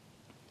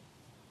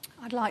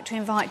I'd like to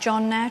invite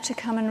John now to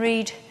come and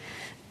read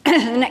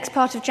the next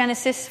part of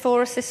Genesis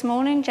for us this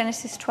morning,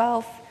 Genesis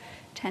 12,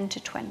 10 to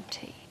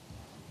 20.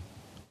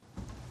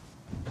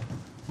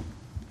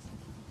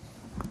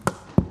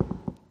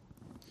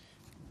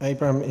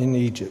 Abram in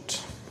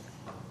Egypt.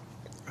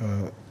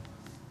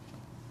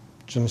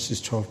 Genesis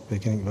 12,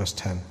 beginning verse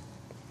 10.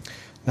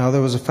 Now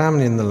there was a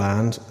famine in the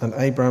land, and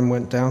Abram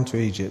went down to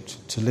Egypt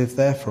to live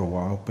there for a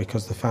while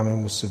because the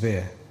famine was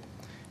severe.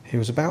 He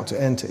was about to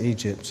enter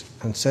Egypt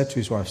and said to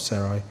his wife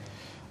Sarai,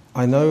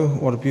 "I know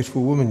what a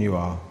beautiful woman you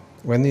are.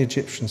 When the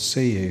Egyptians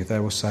see you, they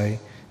will say,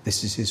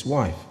 'This is his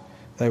wife.'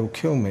 They will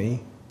kill me,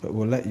 but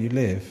will let you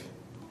live.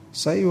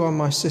 Say you are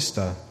my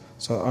sister,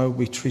 so I will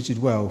be treated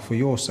well for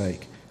your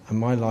sake, and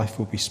my life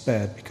will be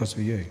spared because of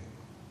you."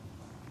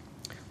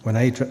 When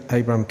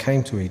Abram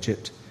came to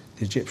Egypt,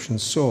 the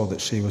Egyptians saw that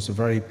she was a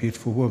very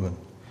beautiful woman.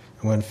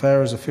 And when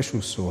Pharaoh's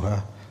officials saw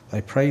her,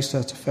 they praised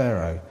her to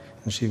Pharaoh,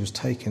 and she was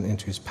taken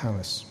into his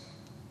palace.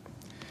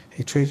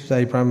 He treated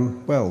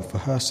Abram well for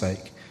her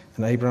sake,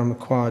 and Abram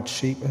acquired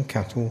sheep and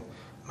cattle,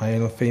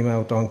 male and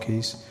female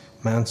donkeys,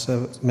 men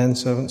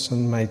servants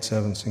and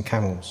maidservants and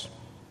camels.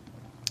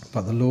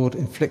 But the Lord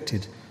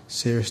inflicted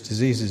serious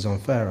diseases on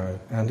Pharaoh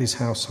and his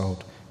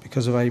household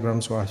because of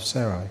Abram's wife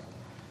Sarai.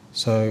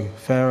 So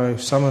Pharaoh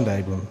summoned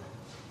Abram.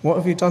 "What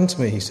have you done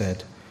to me?" he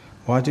said.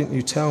 "Why didn't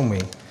you tell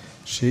me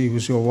she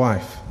was your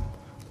wife?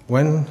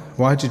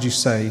 Why did you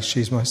say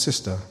she's my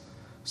sister,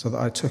 so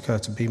that I took her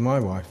to be my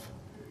wife?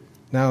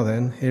 Now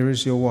then, here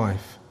is your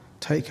wife.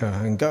 Take her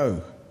and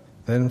go."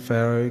 Then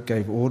Pharaoh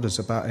gave orders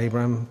about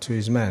Abram to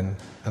his men,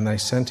 and they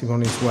sent him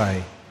on his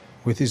way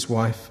with his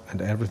wife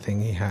and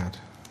everything he had.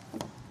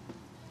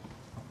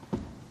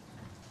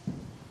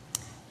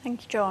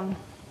 Thank you, John.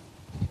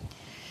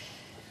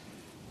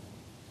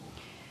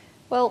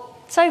 Well,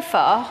 so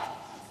far,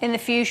 in the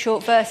few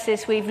short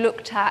verses we've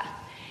looked at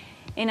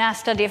in our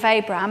study of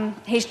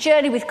Abram, his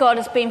journey with God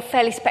has been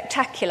fairly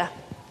spectacular.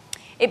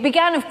 It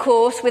began, of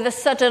course, with a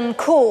sudden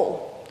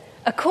call,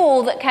 a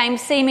call that came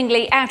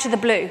seemingly out of the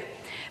blue,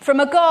 from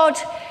a God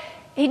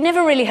he'd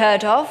never really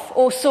heard of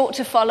or sought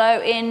to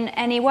follow in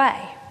any way.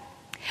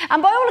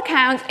 And by all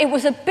accounts, it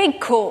was a big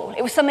call.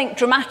 It was something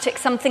dramatic,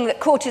 something that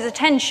caught his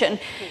attention,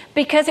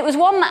 because it was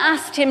one that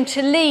asked him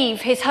to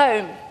leave his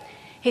home,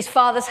 his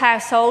father's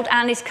household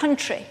and his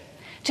country,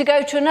 to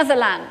go to another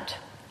land,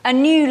 a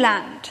new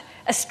land,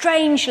 a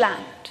strange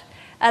land,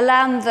 a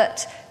land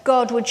that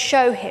God would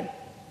show him.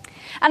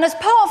 And as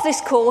part of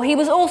this call, he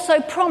was also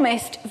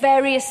promised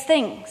various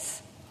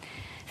things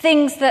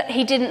that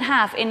he didn't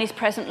have in his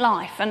present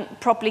life and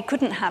probably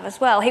couldn't have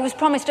as well. He was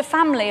promised a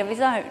family of his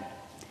own.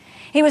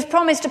 He was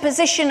promised a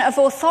position of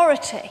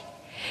authority.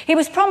 He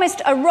was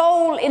promised a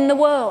role in the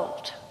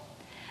world.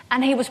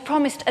 And he was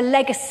promised a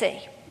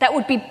legacy that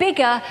would be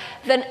bigger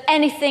than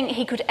anything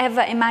he could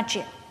ever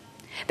imagine.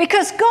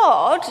 Because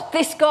God,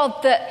 this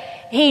God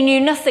that he knew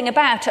nothing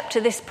about up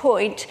to this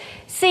point,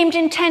 seemed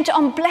intent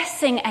on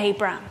blessing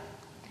Abram,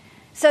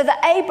 so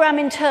that Abram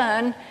in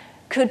turn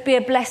could be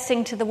a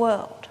blessing to the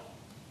world.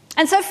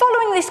 And so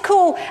following this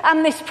call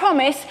and this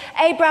promise,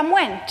 Abram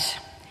went.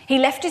 He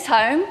left his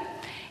home,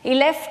 he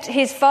left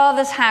his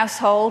father's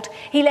household,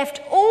 he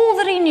left all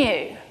that he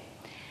knew,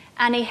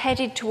 and he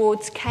headed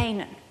towards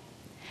Canaan.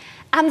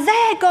 And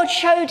there God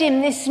showed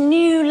him this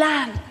new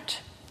land.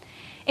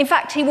 In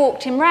fact, he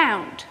walked him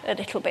round a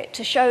little bit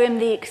to show him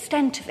the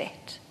extent of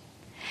it.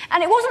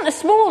 And it wasn't a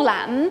small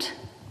land,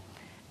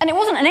 and it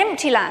wasn't an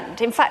empty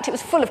land. In fact, it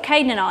was full of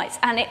Canaanites,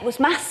 and it was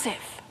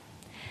massive.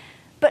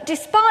 But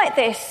despite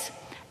this,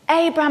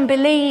 Abram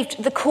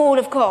believed the call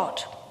of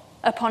God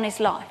upon his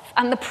life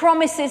and the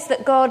promises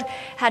that God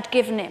had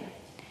given him.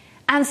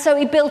 And so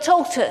he built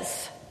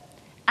altars,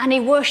 and he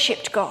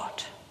worshipped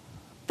God,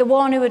 the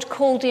one who had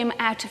called him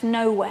out of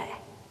nowhere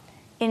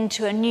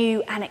into a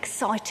new and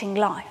exciting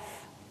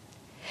life.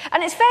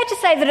 And it's fair to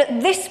say that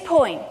at this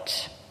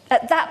point,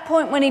 at that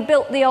point when he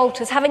built the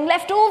altars, having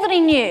left all that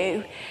he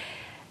knew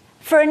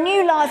for a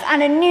new life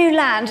and a new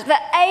land,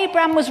 that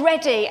Abram was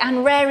ready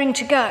and raring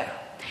to go.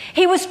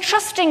 He was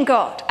trusting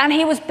God and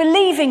he was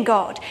believing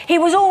God. He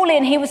was all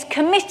in, he was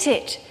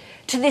committed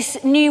to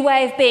this new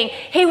way of being.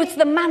 He was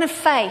the man of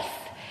faith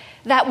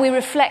that we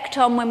reflect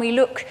on when we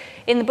look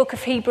in the book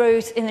of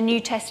Hebrews in the New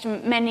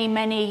Testament many,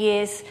 many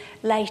years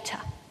later.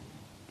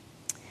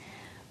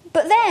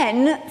 But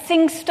then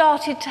things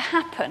started to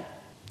happen,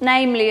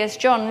 namely, as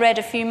John read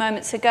a few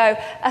moments ago,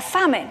 a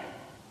famine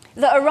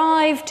that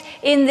arrived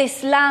in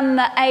this land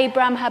that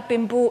Abram had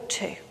been brought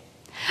to.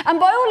 And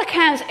by all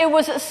accounts, it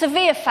was a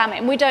severe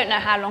famine. We don't know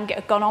how long it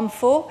had gone on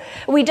for.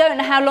 We don't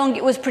know how long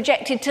it was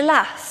projected to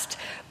last.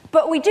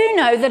 But we do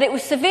know that it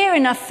was severe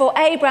enough for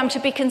Abram to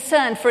be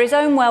concerned for his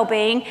own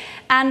well-being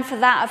and for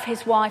that of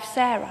his wife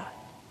Sarah.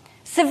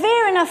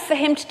 Severe enough for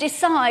him to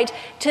decide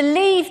to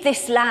leave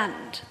this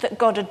land that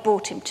God had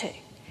brought him to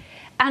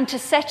and to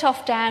set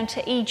off down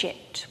to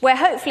Egypt, where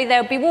hopefully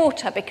there would be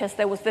water because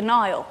there was the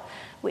Nile,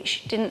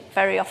 which didn't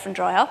very often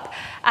dry up,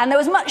 and there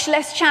was much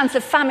less chance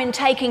of famine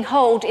taking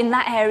hold in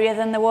that area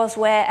than there was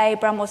where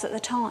Abram was at the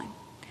time.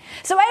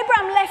 So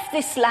Abraham left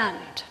this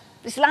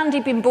land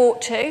he'd been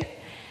brought to,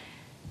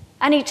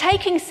 and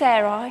taking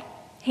Sarai,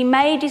 he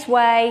made his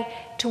way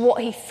to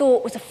what he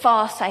thought was a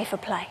far safer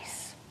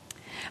place.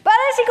 But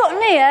as he got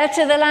near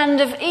to the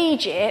land of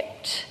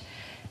Egypt,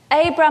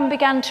 Abraham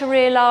began to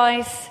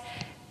realise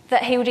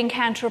that he would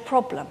encounter a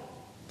problem.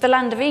 The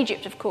land of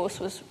Egypt, of course,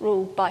 was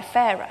ruled by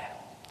Pharaoh.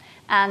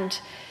 And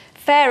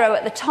Pharaoh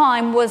at the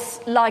time was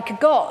like a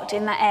god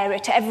in that area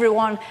to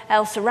everyone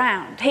else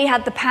around. He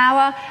had the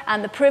power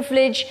and the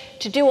privilege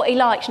to do what he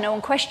liked. No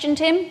one questioned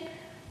him.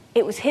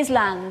 It was his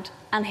land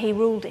and he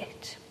ruled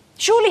it.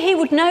 Surely he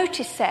would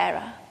notice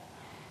Sarah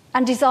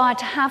and desire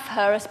to have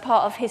her as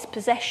part of his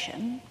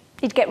possession.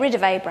 He'd get rid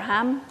of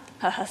Abraham,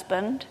 her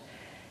husband,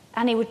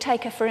 and he would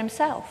take her for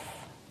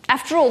himself.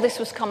 After all, this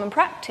was common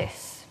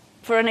practice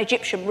for an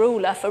Egyptian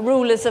ruler, for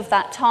rulers of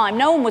that time.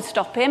 No one would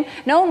stop him,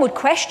 no one would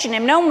question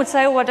him, no one would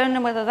say, I don't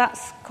know whether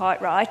that's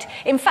quite right.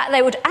 In fact,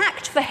 they would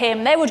act for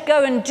him, they would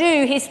go and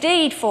do his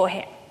deed for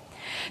him.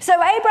 So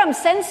Abraham,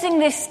 sensing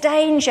this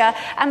danger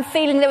and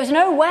feeling there was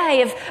no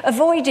way of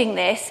avoiding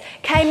this,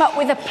 came up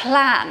with a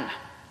plan.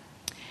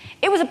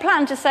 It was a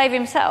plan to save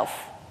himself,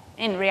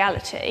 in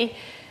reality,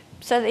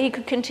 so that he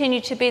could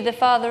continue to be the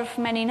father of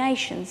many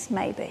nations,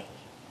 maybe.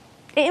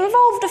 It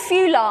involved a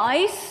few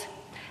lies,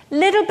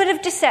 little bit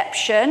of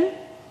deception,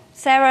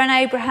 Sarah and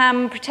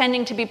Abraham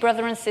pretending to be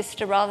brother and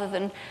sister rather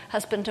than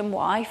husband and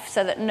wife,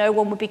 so that no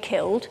one would be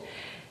killed.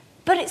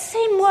 But it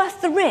seemed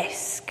worth the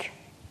risk.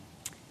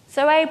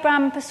 So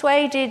Abraham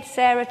persuaded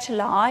Sarah to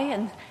lie,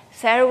 and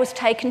Sarah was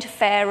taken to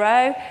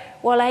Pharaoh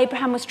while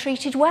Abraham was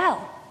treated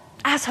well,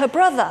 as her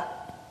brother.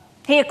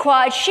 He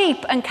acquired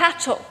sheep and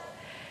cattle,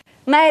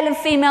 male and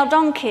female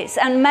donkeys,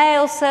 and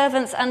male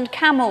servants and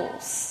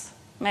camels,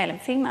 male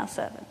and female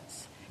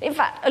servants. In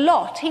fact, a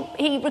lot.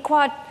 He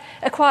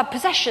acquired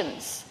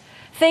possessions,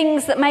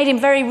 things that made him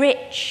very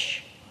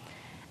rich.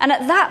 And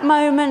at that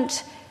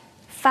moment,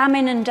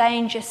 famine and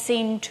danger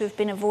seemed to have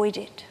been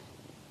avoided.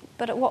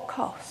 But at what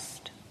cost?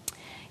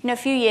 A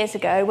few years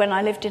ago when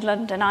I lived in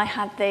London, I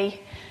had I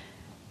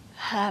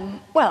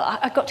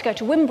got to go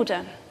to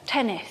Wimbledon,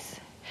 tennis.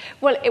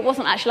 Well, it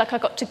wasn't actually like I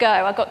got to go.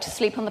 I got to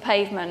sleep on the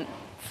pavement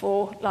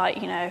for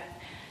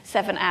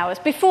 7 hours.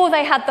 Before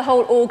they had the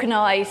whole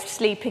organised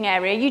sleeping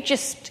area, you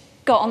just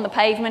got on the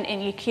pavement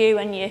in your queue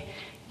and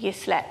you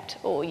slept,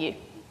 or you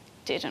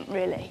didn't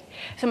really.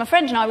 So my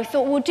friend and I, we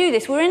thought, we'll do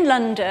this. We're in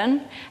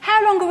London.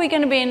 How long are we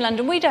going to be in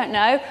London? We don't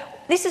know.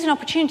 This is an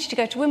opportunity to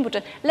go to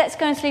Wimbledon. Let's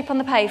go and sleep on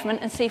the pavement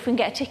and see if we can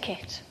get a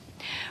ticket.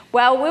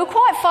 Well, we were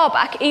quite far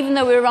back, even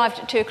though we arrived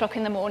at 2 o'clock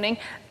in the morning,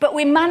 but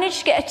we managed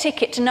to get a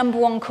ticket to number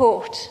 1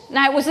 court.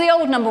 Now, it was the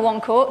old number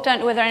 1 court, don't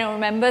know whether anyone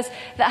remembers,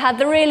 that had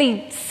the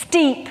really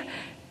steep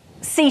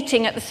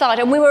seating at the side,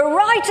 and we were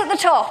right at the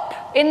top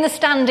in the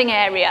standing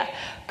area.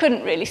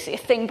 Couldn't really see a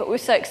thing, but we were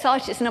so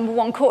excited. It's number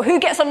 1 court. Who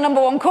gets on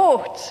number 1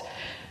 court?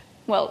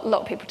 Well, a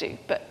lot of people do,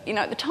 but,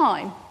 at the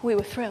time, we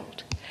were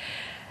thrilled.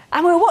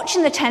 And we were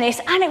watching the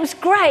tennis, and it was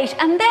great.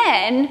 And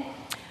then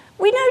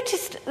we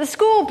noticed the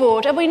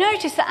scoreboard, and we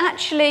noticed that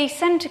actually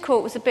centre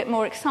court was a bit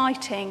more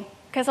exciting,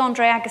 because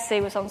Andre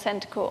Agassi was on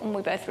centre court, and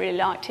we both really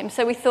liked him.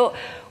 So we thought,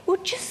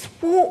 we'll just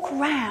walk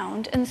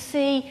round and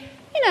see,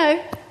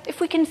 if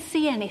we can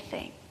see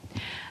anything.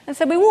 And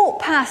so we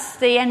walked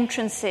past the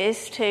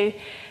entrances to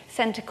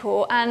centre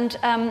court, and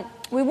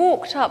we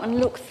walked up and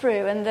looked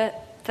through, and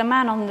the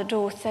man on the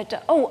door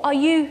said, are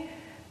you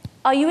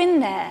in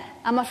there?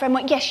 And my friend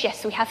went,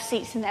 yes, we have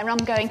seats in there. And I'm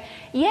going,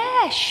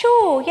 yeah,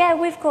 sure, yeah,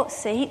 we've got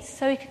seats.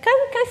 So we could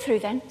go through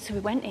then. So we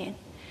went in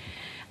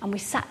and we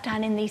sat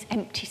down in these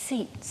empty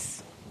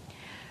seats.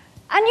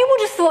 And you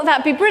would have thought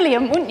that'd be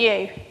brilliant, wouldn't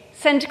you?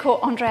 Centre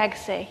court, Andre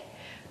Agassi.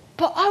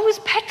 But I was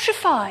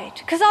petrified,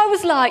 because I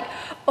was like,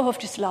 I've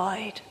just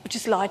lied. I've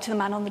just lied to the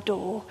man on the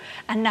door,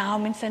 and now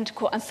I'm in centre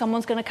court, and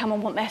someone's going to come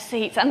and want their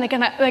seats, and they're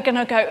going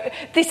to go,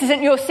 this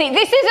isn't your seat,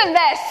 this isn't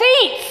their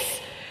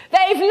seats.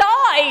 They've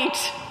lied.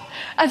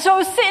 And so I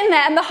was sitting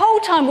there, and the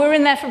whole time we were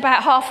in there for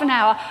about half an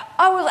hour,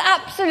 I was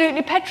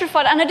absolutely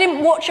petrified, and I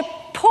didn't watch a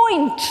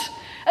point.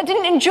 I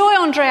didn't enjoy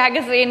Andre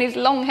Agassi and his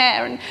long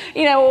hair and,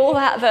 all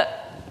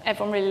that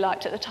everyone really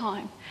liked at the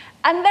time.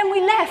 And then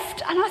we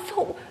left, and I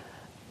thought,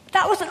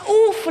 that was an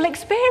awful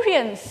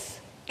experience.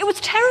 It was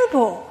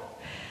terrible.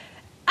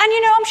 And,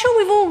 I'm sure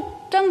we've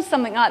all done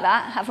something like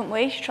that, haven't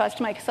we? She tries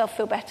to make herself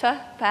feel better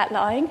about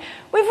lying.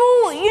 We've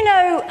all,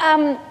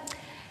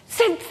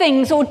 said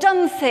things or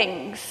done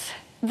things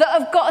that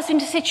have got us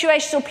into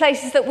situations or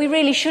places that we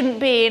really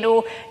shouldn't be in,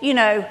 or,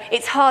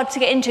 it's hard to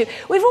get into.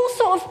 We've all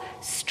sort of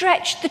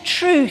stretched the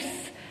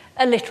truth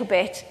a little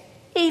bit,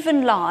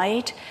 even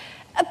lied,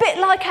 a bit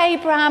like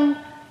Abraham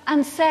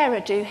and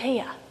Sarah do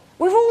here.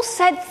 We've all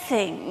said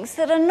things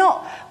that are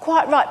not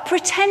quite right,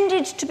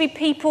 pretended to be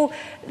people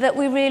that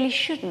we really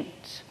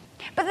shouldn't.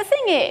 But the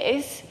thing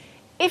is,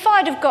 if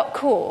I'd have got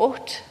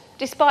caught,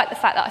 despite the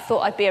fact that I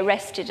thought I'd be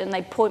arrested and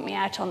they'd point me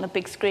out on the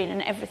big screen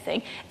and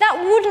everything,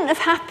 that wouldn't have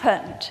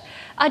happened.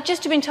 I'd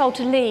just have been told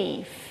to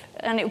leave,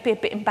 and it would be a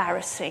bit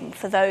embarrassing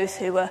for those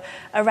who were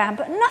around,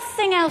 but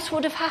nothing else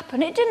would have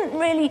happened. It didn't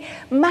really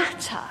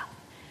matter.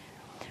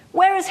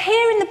 Whereas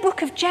here in the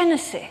book of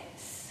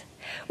Genesis,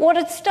 what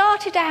had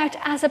started out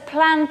as a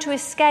plan to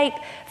escape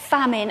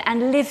famine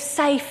and live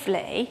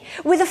safely,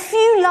 with a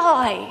few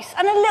lies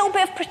and a little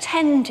bit of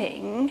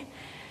pretending,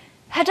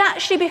 had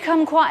actually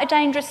become quite a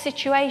dangerous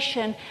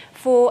situation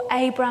for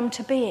Abram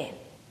to be in.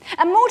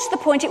 And more to the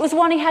point, it was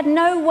one he had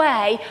no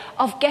way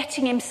of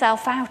getting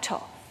himself out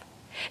of.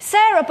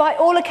 Sarah, by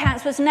all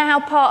accounts, was now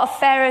part of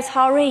Pharaoh's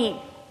harem.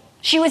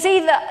 She was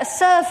either a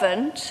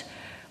servant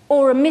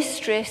or a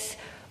mistress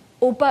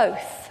or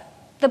both.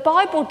 The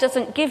Bible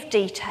doesn't give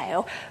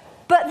detail,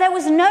 but there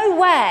was no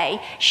way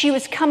she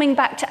was coming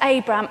back to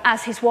Abram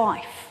as his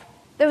wife.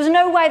 There was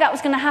no way that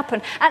was going to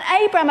happen. And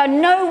Abram had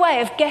no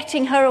way of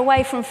getting her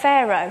away from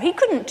Pharaoh. He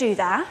couldn't do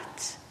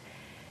that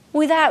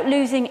without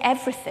losing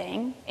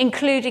everything,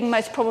 including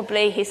most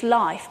probably his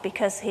life,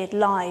 because he had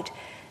lied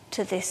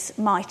to this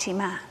mighty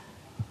man.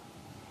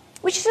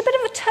 Which is a bit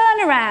of a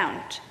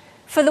turnaround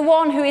for the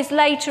one who is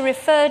later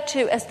referred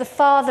to as the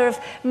father of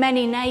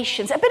many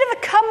nations. A bit of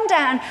a come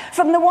down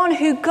from the one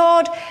who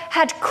God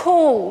had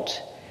called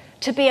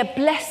to be a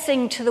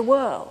blessing to the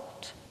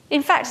world.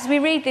 In fact, as we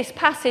read this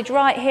passage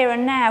right here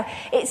and now,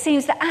 it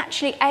seems that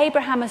actually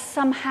Abraham has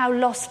somehow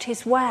lost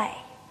his way.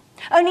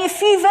 Only a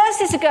few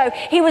verses ago,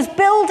 he was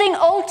building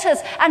altars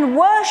and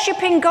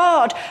worshipping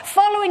God,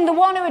 following the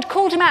one who had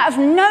called him out of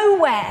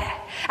nowhere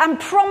and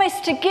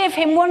promised to give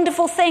him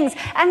wonderful things.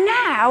 And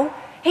now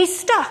he's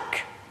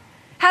stuck,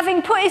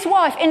 having put his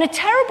wife in a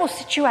terrible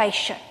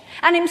situation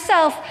and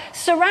himself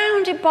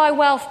surrounded by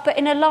wealth, but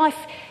in a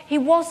life he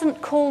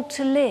wasn't called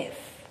to live.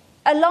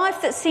 A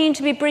life that seemed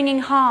to be bringing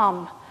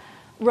harm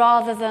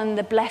rather than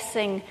the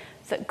blessing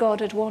that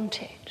God had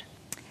wanted.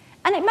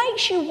 And it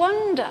makes you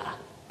wonder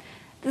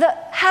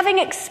that having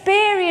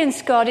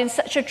experienced God in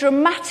such a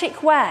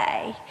dramatic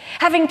way,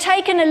 having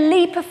taken a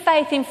leap of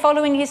faith in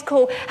following his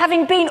call,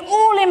 having been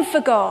all in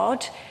for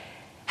God,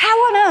 how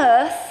on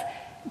earth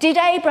did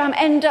Abraham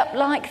end up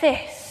like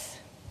this?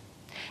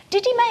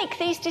 Did he make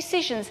these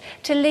decisions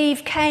to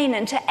leave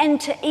Canaan, to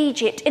enter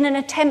Egypt in an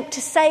attempt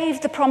to save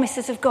the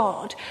promises of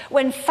God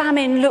when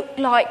famine looked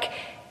like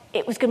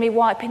it was going to be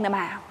wiping them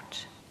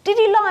out? Did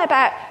he lie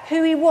about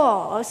who he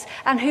was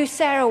and who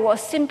Sarah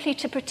was simply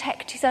to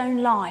protect his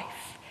own life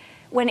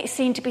when it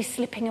seemed to be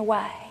slipping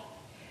away?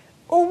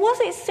 Or was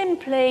it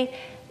simply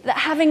that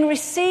having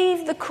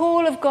received the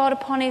call of God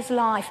upon his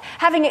life,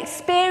 having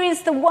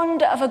experienced the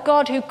wonder of a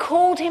God who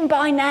called him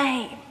by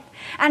name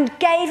and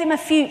gave him a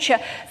future,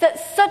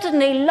 that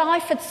suddenly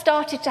life had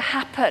started to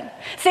happen?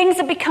 Things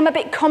had become a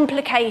bit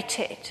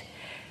complicated.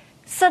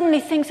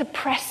 Suddenly things had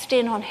pressed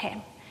in on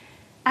him.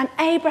 And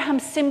Abraham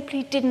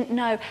simply didn't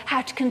know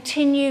how to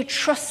continue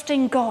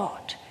trusting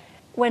God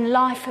when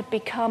life had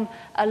become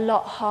a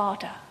lot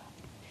harder.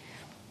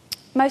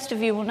 Most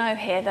of you will know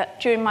here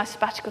that during my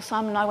sabbatical,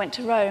 Simon and I went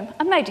to Rome.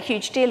 I made a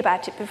huge deal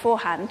about it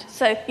beforehand,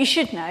 so you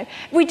should know.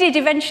 We did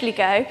eventually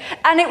go,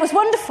 and it was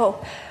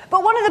wonderful.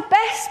 But one of the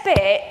best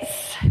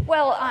bits,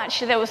 well,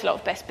 actually there was a lot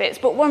of best bits,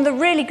 but one of the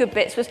really good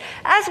bits was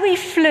as we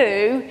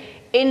flew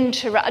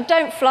into Rome. I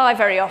don't fly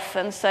very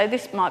often, so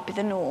this might be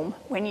the norm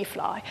when you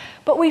fly.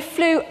 But we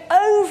flew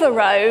over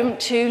Rome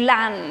to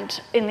land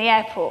in the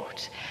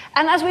airport.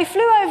 And as we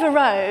flew over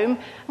Rome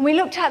and we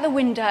looked out the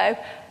window,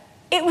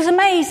 it was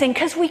amazing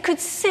because we could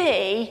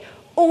see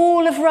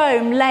all of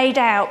Rome laid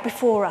out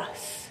before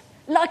us,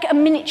 like a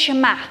miniature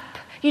map.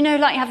 You know,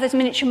 like you have those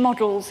miniature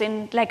models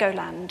in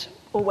Legoland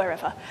or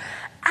wherever.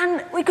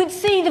 And we could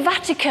see the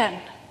Vatican.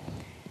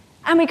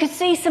 And we could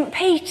see St.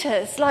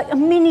 Peter's, like a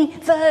mini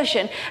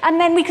version. And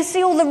then we could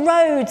see all the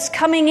roads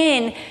coming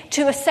in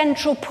to a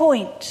central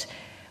point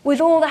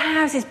with all the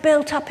houses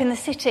built up in the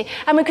city.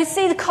 And we could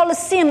see the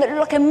Colosseum that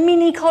looked like a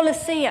mini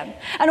Colosseum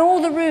and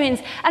all the ruins.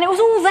 And it was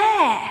all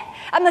there.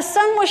 And the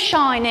sun was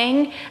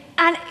shining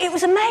and it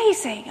was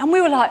amazing. And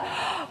we were like,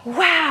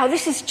 wow,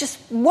 this is just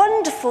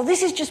wonderful.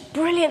 This is just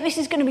brilliant. This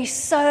is going to be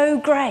so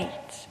great.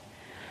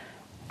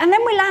 And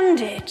then we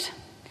landed.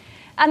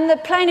 And the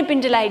plane had been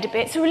delayed a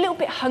bit, so we were a little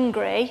bit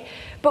hungry,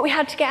 but we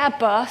had to get our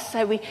bus.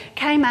 So we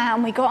came out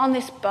and we got on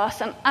this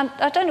bus. And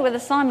I don't know whether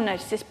Simon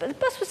noticed this, but the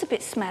bus was a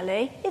bit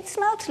smelly. It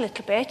smelt a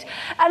little bit.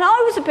 And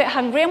I was a bit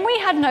hungry and we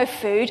had no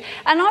food.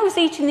 And I was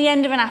eating the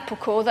end of an apple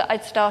core that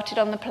I'd started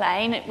on the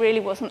plane. It really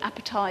wasn't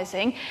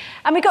appetising.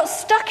 And we got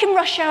stuck in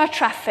rush hour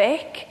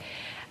traffic.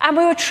 And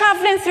we were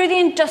travelling through the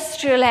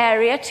industrial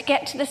area to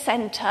get to the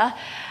centre.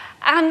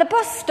 And the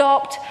bus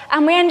stopped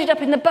and we ended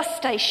up in the bus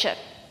station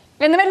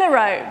in the middle of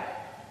Rome.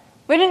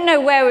 We didn't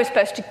know where we were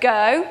supposed to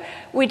go.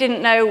 We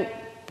didn't know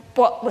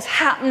what was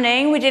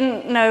happening. We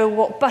didn't know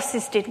what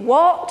buses did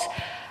what.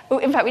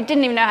 In fact, we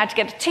didn't even know how to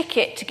get a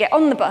ticket to get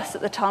on the bus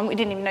at the time. We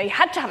didn't even know you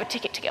had to have a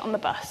ticket to get on the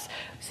bus.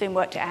 We soon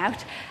worked it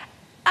out.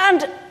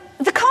 And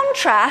the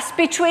contrast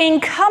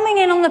between coming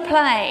in on the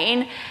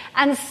plane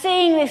and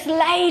seeing this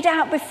laid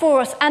out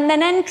before us and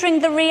then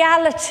entering the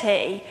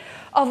reality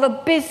of a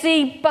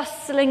busy,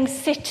 bustling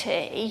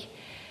city,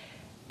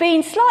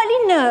 being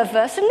slightly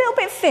nervous, a little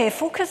bit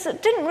fearful because I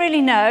didn't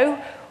really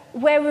know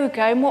where we were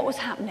going, what was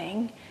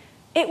happening.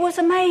 It was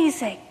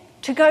amazing.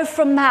 To go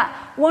from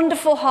that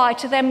wonderful high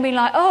to then be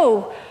like,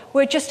 oh,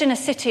 we're just in a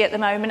city at the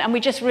moment and we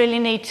just really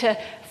need to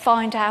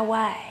find our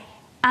way.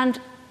 And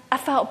I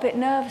felt a bit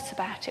nervous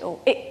about it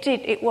all.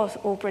 It was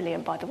all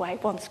brilliant, by the way,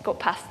 once got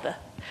past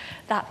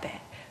that bit.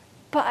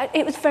 But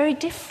it was very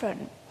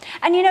different.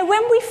 And you know,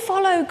 when we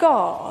follow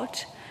God,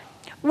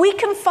 we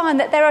can find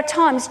that there are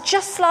times,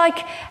 just like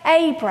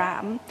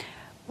Abraham,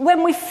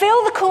 when we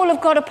feel the call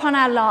of God upon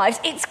our lives,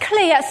 it's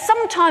clear,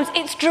 sometimes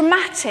it's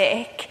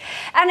dramatic,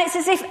 and it's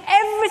as if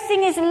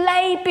everything is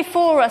laid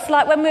before us,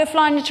 like when we were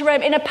flying into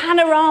Rome, in a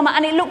panorama,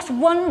 and it looks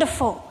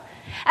wonderful.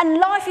 And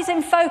life is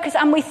in focus,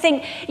 and we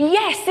think,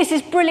 yes, this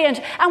is brilliant,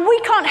 and we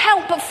can't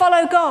help but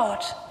follow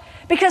God,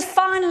 because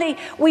finally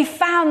we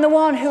found the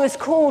one who has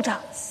called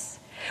us.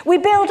 We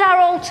build our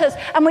altars,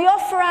 and we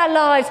offer our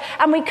lives,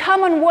 and we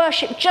come and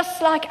worship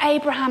just like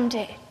Abraham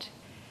did.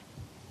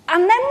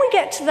 And then we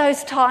get to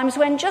those times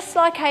when, just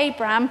like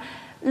Abraham,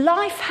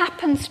 life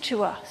happens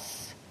to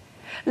us.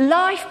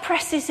 Life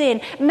presses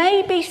in.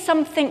 Maybe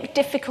something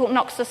difficult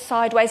knocks us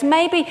sideways.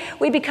 Maybe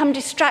we become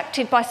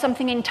distracted by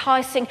something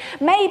enticing.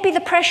 Maybe the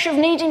pressure of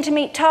needing to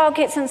meet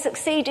targets and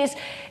succeed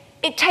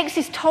it takes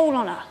its toll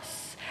on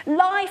us.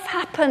 Life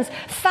happens.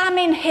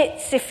 Famine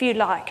hits, if you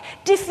like.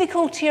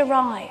 Difficulty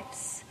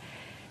arrives.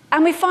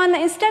 And we find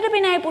that instead of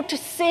being able to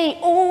see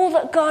all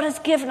that God has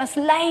given us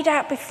laid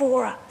out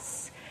before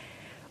us,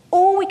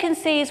 all we can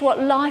see is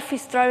what life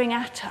is throwing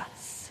at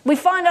us. We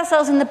find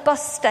ourselves in the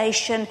bus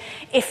station,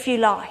 if you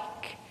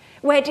like,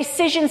 where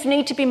decisions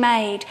need to be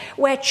made,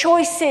 where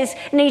choices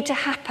need to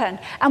happen,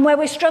 and where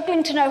we're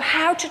struggling to know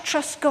how to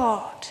trust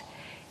God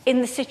in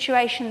the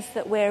situations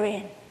that we're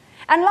in.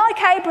 And like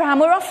Abraham,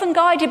 we're often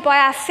guided by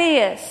our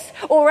fears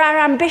or our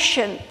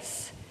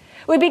ambitions.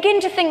 We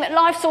begin to think that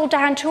life's all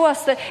down to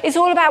us, that it's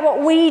all about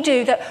what we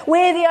do, that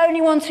we're the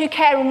only ones who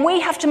care and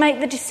we have to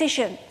make the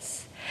decisions.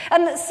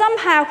 And that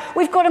somehow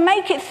we've got to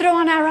make it through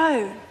on our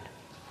own.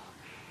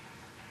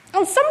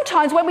 And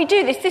sometimes when we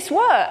do this, this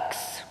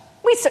works.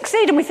 We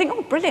succeed and we think,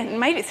 oh, brilliant,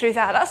 made it through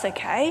that, that's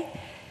okay.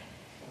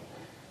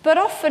 But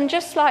often,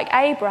 just like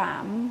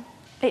Abraham,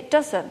 it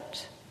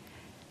doesn't.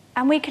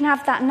 And we can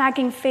have that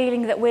nagging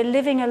feeling that we're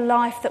living a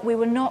life that we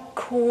were not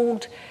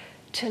called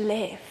to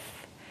live.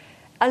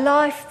 A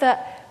life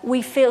that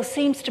we feel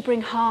seems to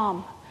bring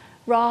harm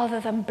rather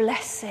than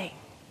blessing.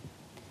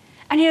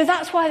 And you know,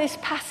 that's why this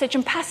passage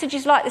and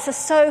passages like this are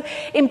so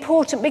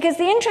important, because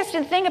the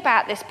interesting thing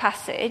about this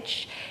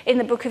passage in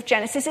the book of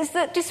Genesis is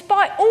that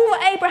despite all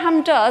that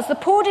Abraham does, the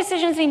poor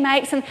decisions he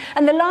makes and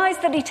the lies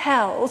that he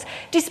tells,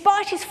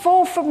 despite his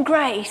fall from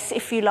grace,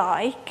 if you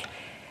like,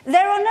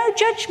 there are no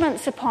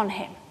judgments upon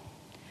him.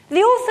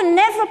 The author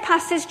never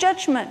passes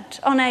judgment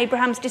on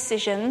Abraham's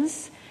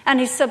decisions and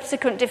his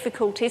subsequent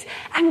difficulties,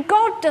 and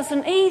God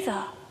doesn't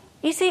either.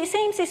 You see, it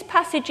seems this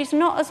passage is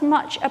not as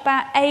much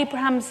about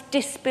Abraham's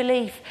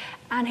disbelief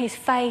and his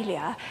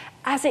failure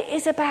as it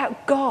is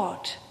about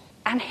God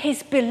and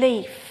his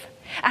belief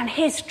and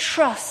his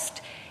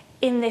trust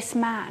in this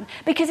man.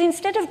 Because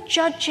instead of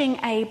judging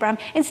Abraham,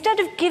 instead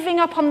of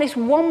giving up on this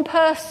one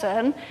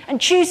person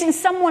and choosing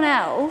someone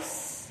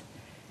else,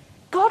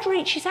 God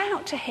reaches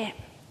out to him,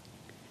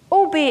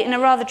 albeit in a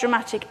rather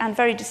dramatic and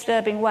very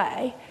disturbing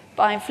way,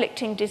 by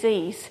inflicting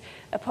disease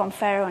upon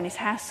Pharaoh and his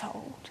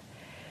household.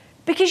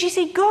 Because you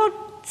see, God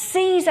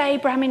sees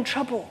Abraham in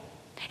trouble.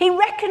 He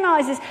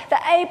recognises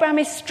that Abraham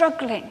is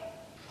struggling.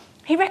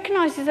 He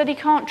recognises that he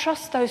can't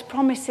trust those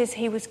promises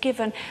he was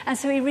given, and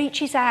so he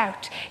reaches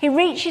out. He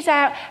reaches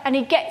out and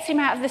he gets him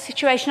out of the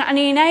situation, and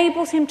he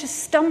enables him to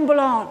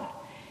stumble on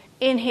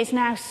in his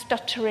now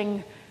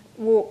stuttering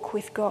walk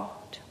with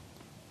God.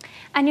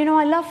 And you know,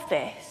 I love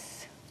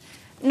this.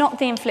 Not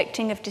the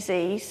inflicting of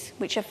disease,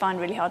 which I find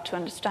really hard to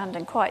understand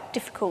and quite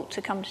difficult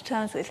to come to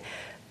terms with,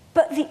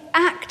 but the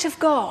act of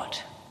God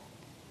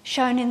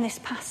shown in this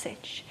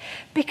passage.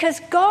 Because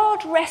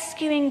God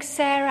rescuing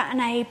Sarah and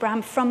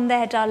Abraham from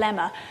their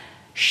dilemma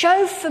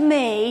showed for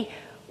me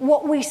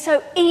what we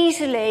so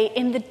easily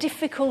in the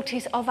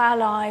difficulties of our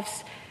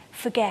lives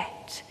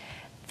forget.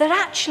 That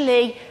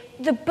actually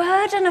the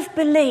burden of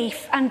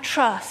belief and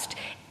trust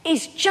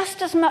is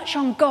just as much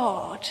on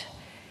God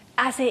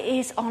as it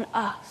is on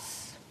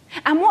us.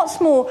 And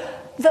what's more,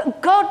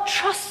 that God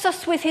trusts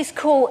us with his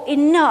call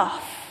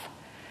enough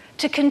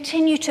to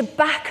continue to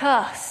back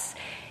us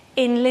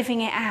in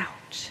living it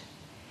out.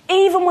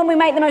 Even when we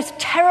make the most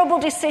terrible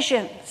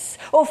decisions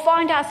or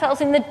find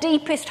ourselves in the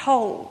deepest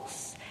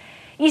holes.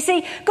 You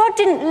see, God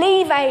didn't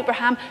leave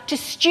Abraham to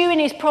stew in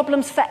his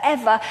problems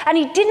forever, and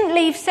he didn't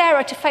leave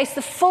Sarah to face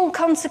the full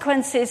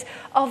consequences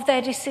of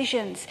their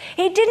decisions.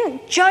 He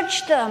didn't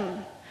judge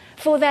them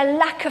for their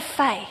lack of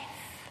faith.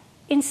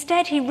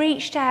 Instead, he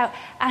reached out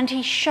and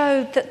he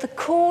showed that the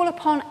call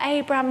upon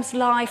Abraham's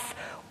life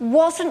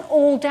wasn't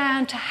all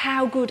down to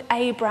how good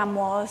Abraham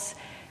was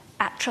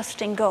at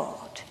trusting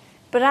God,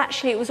 but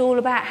actually it was all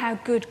about how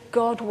good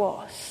God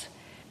was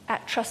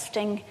at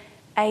trusting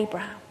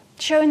Abraham,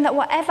 showing that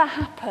whatever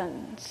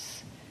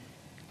happens,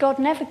 God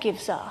never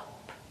gives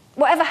up.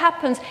 Whatever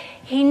happens,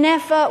 he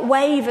never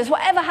wavers.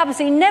 Whatever happens,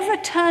 he never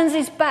turns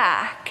his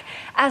back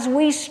as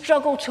we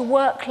struggle to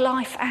work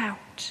life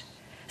out.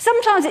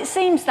 Sometimes it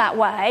seems that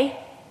way.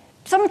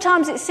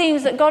 Sometimes it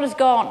seems that God has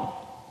gone,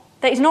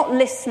 that he's not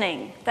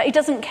listening, that he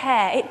doesn't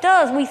care. It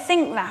does, we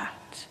think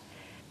that.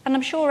 And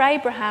I'm sure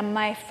Abraham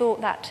may have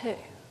thought that too.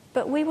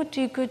 But we would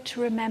do good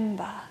to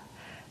remember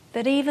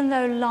that even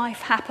though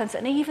life happens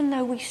and even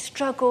though we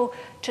struggle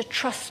to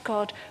trust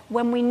God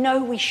when we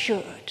know we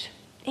should,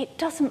 it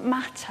doesn't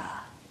matter,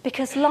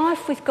 because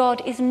life with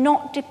God is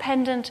not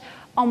dependent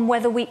on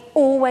whether we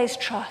always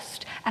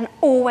trust and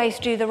always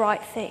do the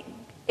right thing.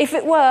 If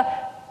it were,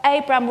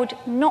 Abraham would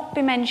not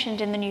be mentioned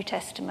in the New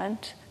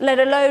Testament, let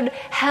alone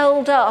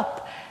held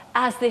up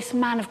as this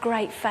man of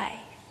great faith.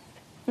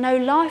 No,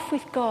 life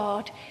with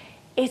God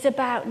is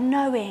about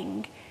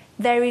knowing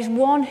there is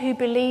one who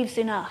believes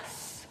in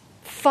us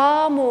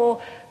far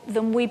more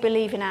than we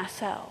believe in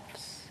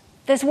ourselves.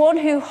 There's one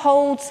who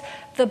holds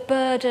the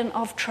burden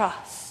of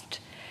trust,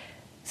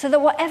 so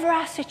that whatever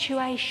our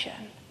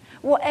situation,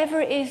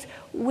 whatever it is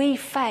we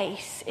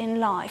face in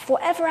life,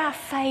 whatever our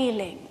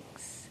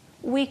failings,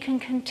 we can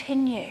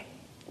continue.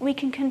 We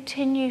can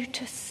continue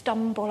to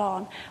stumble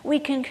on. We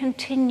can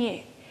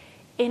continue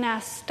in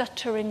our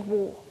stuttering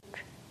walk,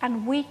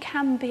 and we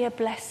can be a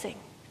blessing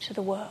to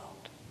the world.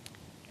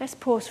 Let's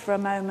pause for a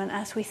moment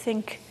as we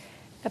think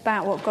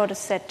about what God has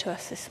said to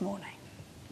us this morning.